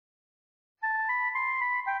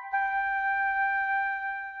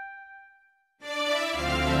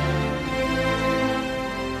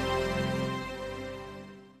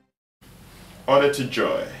Order to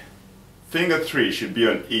Joy. Finger 3 should be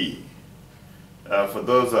on E. For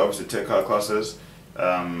those that obviously take our classes,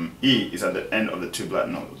 E is at the end of the 2 black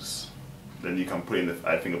notes. Then you can put in the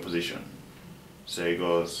 5 finger position. So it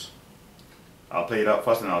goes, I'll play it out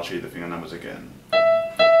first and I'll show you the finger numbers again.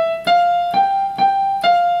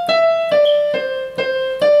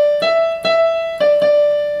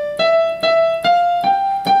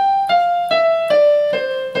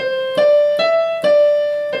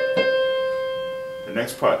 The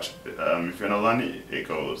next part, if you're not learning, it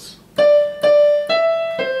goes.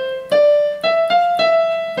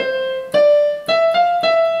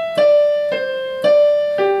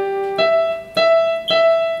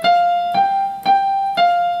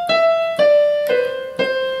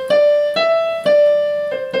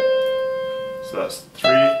 So that's 3,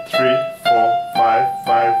 3, 4, 5,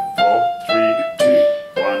 5, 4, 3, 2,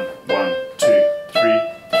 1, 1, 2, 3,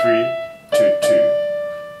 3, 2, 2.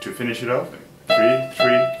 To finish it off, 3, 3,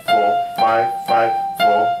 4, 5, 5,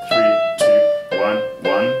 4, 3, 2, 1,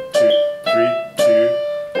 1, 2, 3, 2,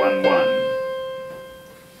 1, 1.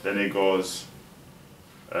 Then it goes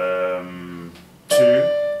 2, 2,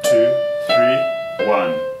 3,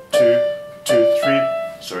 1, 2, 2, 3,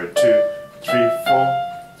 sorry, 2, 3, 4,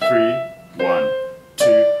 3, 1,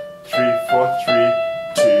 2, 3, 4, 3,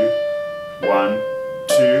 2, 1,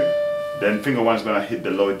 2. Then finger 1 is going to hit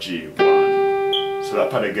the low G. 1. So that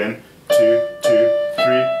part again. 2, 2,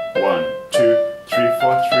 3, 1, 2, 3,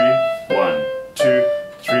 4, 3, 1, 2,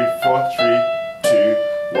 3, 4, 3, 2,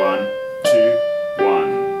 1, 2,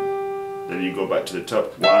 1. Then you go back to the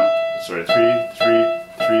top. 1, sorry, 3, 3,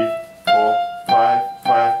 3,